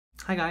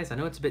Hi guys, I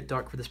know it's a bit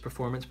dark for this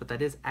performance, but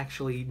that is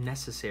actually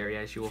necessary,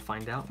 as you will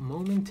find out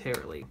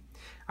momentarily.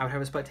 I would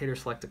have a spectator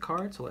select a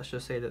card, so let's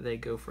just say that they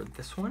go for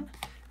this one,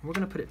 and we're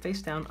going to put it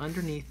face down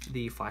underneath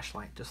the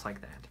flashlight, just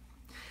like that.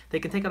 They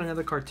can take out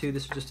another card too.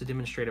 This is just to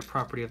demonstrate a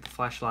property of the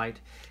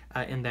flashlight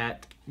in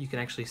that you can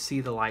actually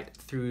see the light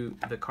through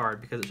the card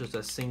because it's just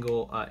a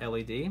single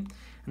LED.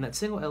 And that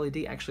single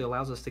LED actually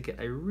allows us to get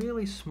a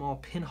really small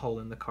pinhole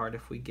in the card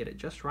if we get it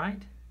just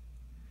right.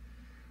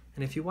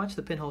 And if you watch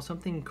the pinhole,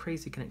 something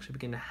crazy can actually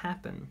begin to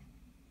happen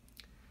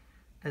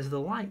as the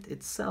light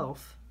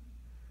itself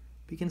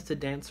begins to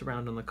dance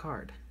around on the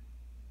card.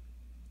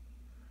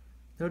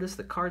 Notice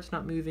the card's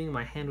not moving,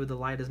 my hand with the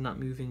light is not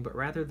moving, but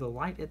rather the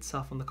light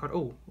itself on the card.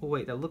 Oh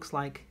wait, that looks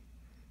like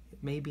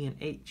it may be an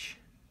H.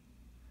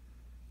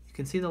 You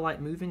can see the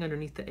light moving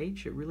underneath the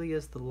H. It really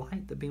is the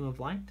light, the beam of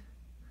light.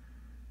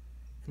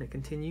 And it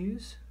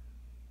continues.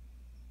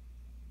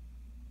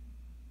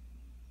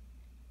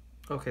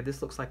 Okay,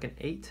 this looks like an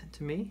 8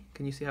 to me.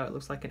 Can you see how it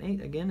looks like an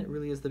 8? Again, it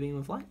really is the beam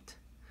of light.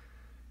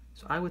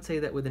 So I would say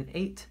that with an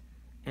 8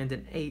 and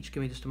an H,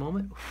 give me just a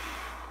moment.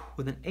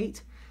 With an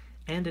 8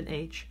 and an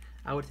H,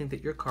 I would think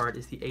that your card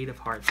is the 8 of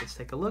hearts. Let's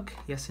take a look.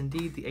 Yes,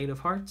 indeed, the 8 of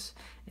hearts.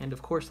 And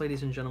of course,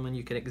 ladies and gentlemen,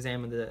 you can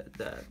examine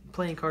the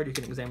playing card, you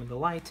can examine the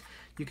light,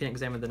 you can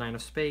examine the 9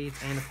 of spades,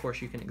 and of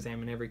course, you can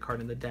examine every card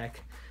in the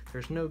deck.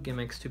 There's no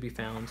gimmicks to be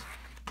found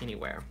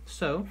anywhere.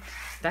 So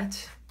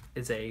that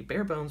is a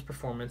bare bones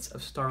performance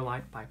of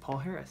Starlight by Paul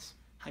Harris.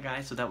 Hi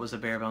guys, so that was a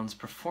bare bones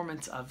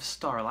performance of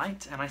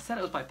Starlight, and I said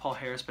it was by Paul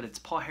Harris, but it's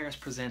Paul Harris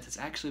Presents. It's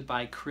actually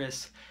by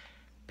Chris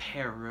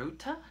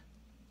Perrotta.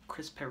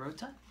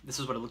 This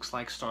is what it looks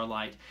like,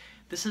 Starlight.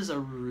 This is a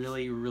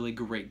really, really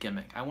great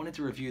gimmick. I wanted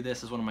to review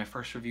this as one of my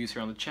first reviews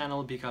here on the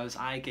channel because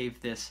I gave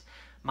this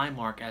my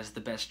mark as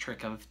the best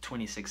trick of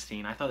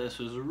 2016. I thought this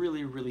was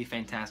really, really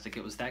fantastic.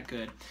 It was that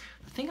good.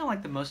 The thing I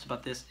like the most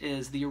about this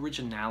is the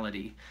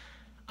originality.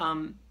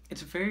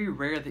 It's very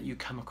rare that you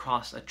come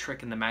across a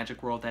trick in the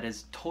magic world that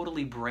is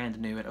totally brand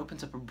new. It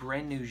opens up a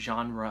brand new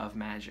genre of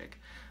magic.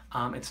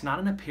 It's not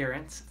an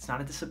appearance, it's not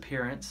a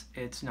disappearance,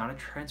 it's not a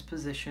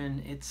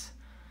transposition, it's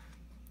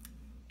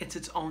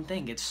its own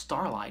thing. It's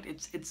Starlight.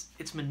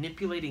 It's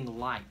manipulating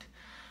light.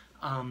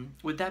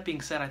 With that being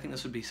said, I think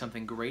this would be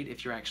something great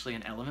if you're actually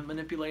an element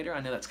manipulator.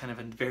 I know that's kind of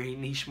a very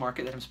niche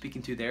market that I'm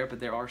speaking to there, but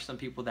there are some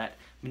people that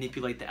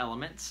manipulate the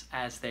elements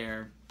as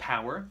their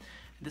power.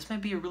 This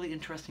might be a really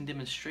interesting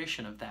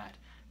demonstration of that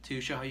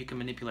to show how you can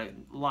manipulate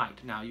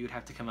light. Now, you would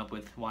have to come up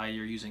with why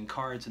you're using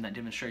cards in that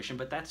demonstration,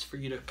 but that's for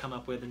you to come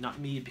up with and not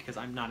me because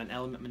I'm not an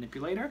element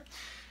manipulator.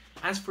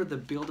 As for the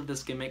build of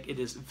this gimmick, it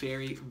is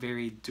very,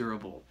 very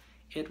durable.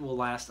 It will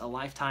last a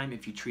lifetime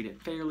if you treat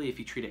it fairly, if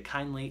you treat it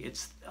kindly.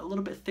 It's a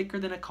little bit thicker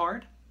than a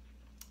card,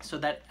 so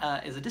that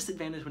is a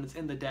disadvantage when it's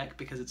in the deck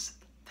because it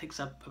takes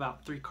up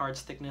about 3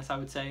 cards thickness, I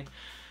would say.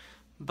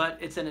 But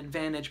it's an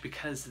advantage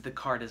because the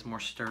card is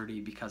more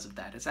sturdy because of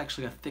that. It's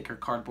actually a thicker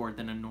cardboard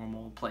than a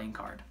normal playing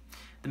card.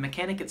 The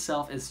mechanic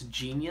itself is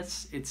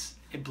genius.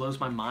 It blows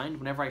my mind.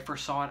 Whenever I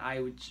first saw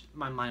it,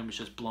 my mind was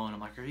just blown.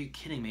 I'm like, are you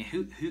kidding me?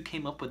 Who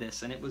came up with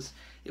this? And it was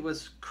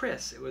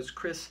Chris. It was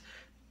Chris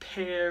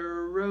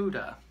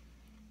Perrotta.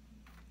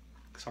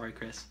 Sorry,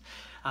 Chris.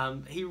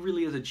 He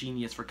really is a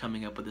genius for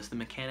coming up with this. The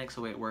mechanics,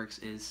 the way it works,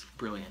 is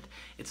brilliant.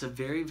 It's a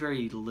very,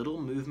 very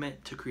little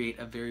movement to create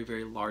a very,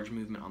 very large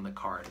movement on the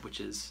card, which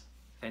is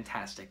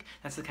fantastic.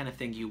 That's the kind of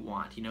thing you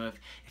want. You know,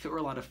 if it were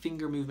a lot of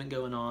finger movement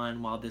going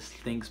on while this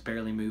thing's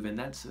barely moving,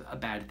 that's a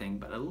bad thing.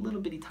 But a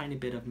little bitty tiny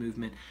bit of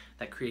movement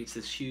that creates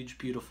this huge,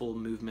 beautiful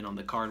movement on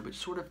the card, which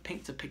sort of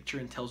paints a picture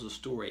and tells a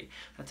story.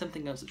 That's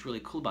something else that's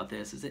really cool about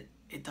this, is it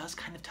does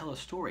kind of tell a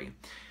story.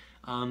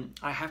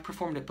 I have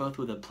performed it both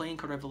with a playing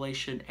card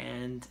revelation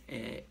and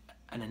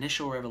an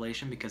initial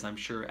revelation because I'm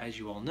sure, as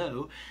you all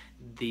know,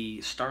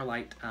 the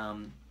Starlight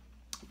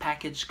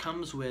package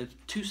comes with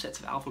 2 sets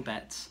of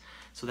alphabets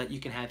so that you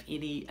can have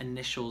any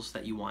initials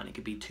that you want. It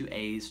could be 2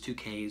 A's, 2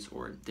 K's,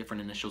 or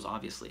different initials,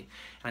 obviously.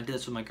 And I did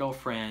this with my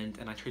girlfriend,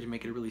 and I tried to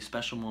make it a really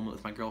special moment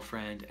with my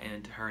girlfriend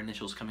and her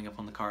initials coming up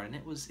on the card, and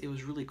it was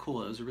really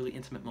cool. It was a really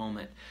intimate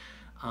moment.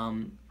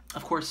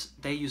 Of course,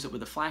 they use it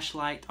with a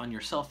flashlight on your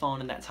cell phone,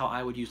 and that's how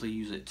I would usually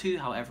use it too.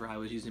 However, I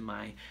was using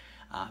my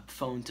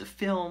phone to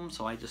film,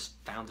 so I just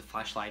found a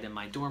flashlight in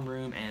my dorm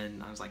room,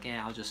 and I was like,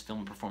 yeah, I'll just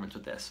film a performance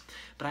with this.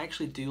 But I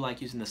actually do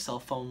like using the cell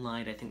phone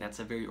light. I think that's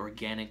a very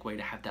organic way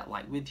to have that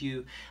light with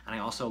you, and I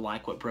also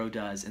like what Bro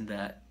does in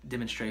the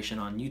demonstration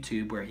on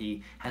YouTube where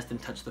he has them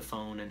touch the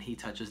phone and he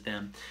touches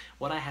them.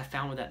 What I have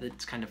found with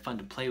that's kind of fun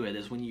to play with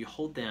is when you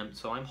hold them,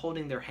 so I'm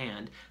holding their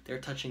hand, they're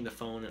touching the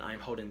phone, and I'm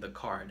holding the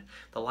card.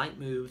 The light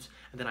moves,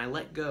 and then I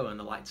let go and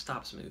the light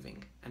stops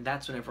moving. And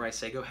that's whenever I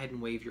say, go ahead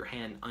and wave your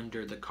hand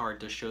under the card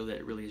to show that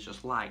it really is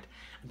just light.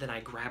 And then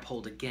I grab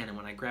hold again, and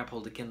when I grab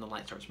hold again, the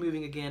light starts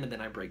moving again, and then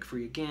I break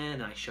free again,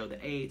 and I show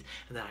the 8,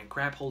 and then I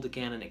grab hold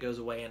again, and it goes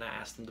away, and I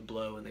ask them to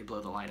blow, and they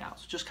blow the light out.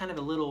 So just kind of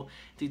a little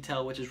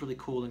detail, which is really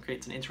cool and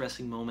creates an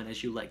interesting moment.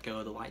 As you let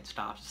go, the light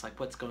stops. It's like,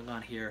 what's going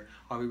on here?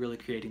 Are we really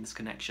creating this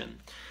connection?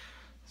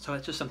 So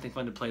it's just something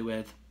fun to play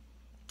with.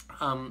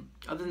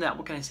 Other than that,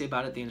 what can I say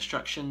about it? The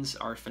instructions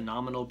are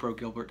phenomenal. Bro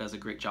Gilbert does a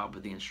great job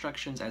with the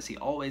instructions, as he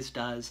always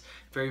does.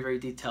 Very, very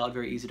detailed,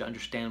 very easy to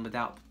understand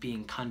without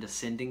being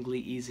condescendingly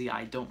easy.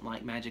 I don't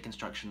like magic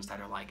instructions that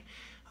are like,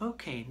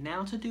 okay,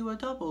 now to do a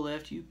double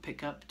lift, you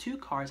pick up 2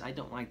 cards. I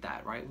don't like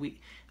that, right?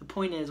 The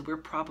point is, we're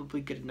probably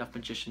good enough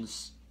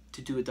magicians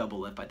to do a double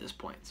lift by this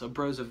point. So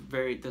Bro does a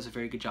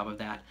very good job of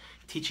that,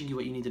 teaching you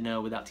what you need to know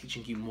without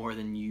teaching you more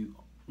than you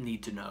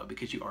need to know,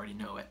 because you already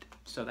know it.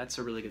 So that's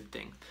a really good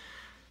thing.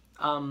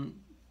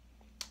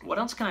 What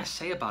else can I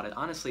say about it?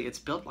 Honestly, it's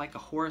built like a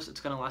horse. It's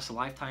going to last a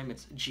lifetime.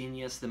 It's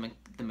genius. The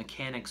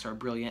mechanics are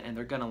brilliant, and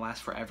they're going to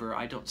last forever.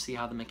 I don't see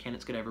how the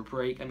mechanics could ever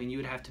break. I mean, you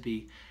would have to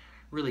be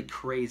really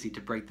crazy to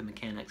break the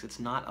mechanics. It's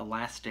not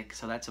elastic,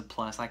 so that's a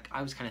plus. Like,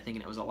 I was kind of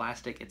thinking it was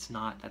elastic. It's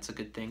not. That's a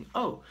good thing.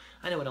 Oh,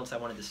 I know what else I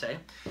wanted to say.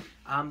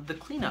 The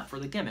cleanup for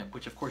the gimmick,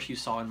 which of course you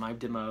saw in my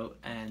demo,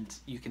 and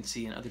you can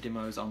see in other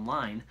demos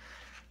online.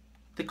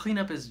 The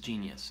cleanup is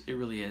genius. It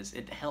really is.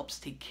 It helps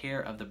take care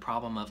of the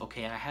problem of,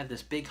 okay, I have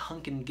this big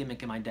hunkin'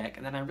 gimmick in my deck,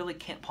 and then I really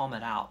can't palm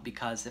it out,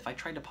 because if I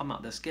try to palm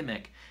out this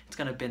gimmick, it's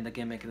going to bend the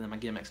gimmick, and then my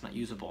gimmick's not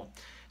usable.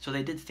 So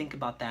they did think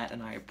about that,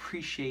 and I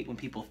appreciate when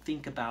people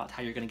think about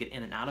how you're going to get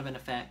in and out of an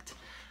effect.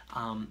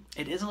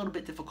 It is a little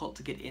bit difficult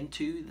to get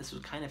into. This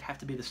would kind of have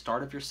to be the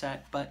start of your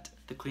set, but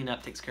the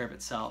cleanup takes care of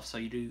itself, so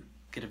you do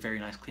get a very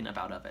nice cleanup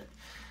out of it.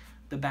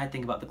 The bad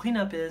thing about the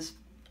cleanup is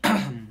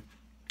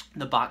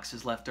the box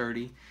is left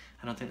dirty.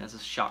 I don't think that's a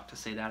shock to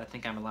say that. I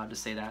think I'm allowed to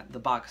say that. The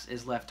box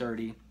is left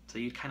dirty, so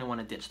you kind of want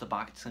to ditch the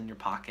box in your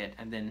pocket,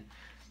 and then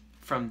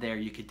from there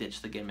you could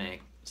ditch the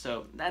gimmick.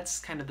 So that's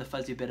kind of the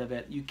fuzzy bit of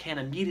it. You can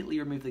immediately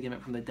remove the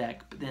gimmick from the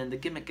deck, but then the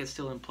gimmick is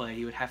still in play.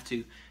 You would have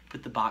to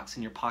put the box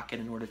in your pocket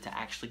in order to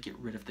actually get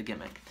rid of the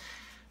gimmick.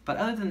 But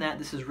other than that,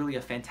 this is really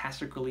a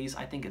fantastic release.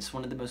 I think it's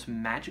one of the most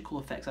magical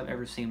effects I've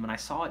ever seen. When I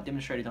saw it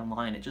demonstrated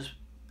online, I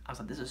was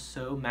like, this is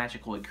so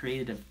magical. It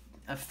created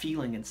a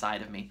feeling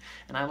inside of me,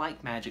 and I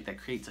like magic that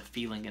creates a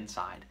feeling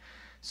inside.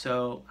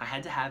 So I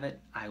had to have it.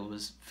 I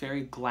was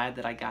very glad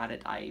that I got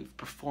it. I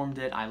performed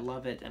it. I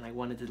love it, and I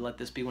wanted to let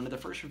this be one of the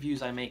first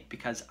reviews I make,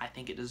 because I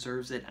think it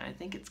deserves it, and I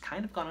think it's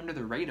kind of gone under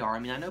the radar. I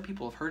mean, I know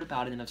people have heard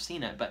about it and have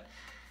seen it, but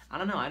I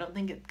don't know. I don't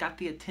think it got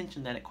the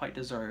attention that it quite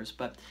deserves.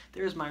 But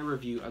there's my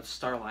review of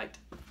Starlight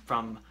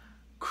from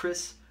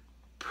Chris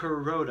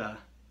Perota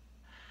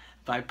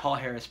by Paul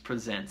Harris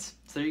Presents.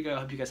 So there you go. I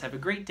hope you guys have a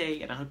great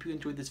day, and I hope you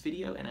enjoyed this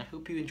video, and I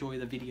hope you enjoy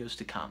the videos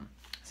to come.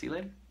 See you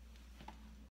later.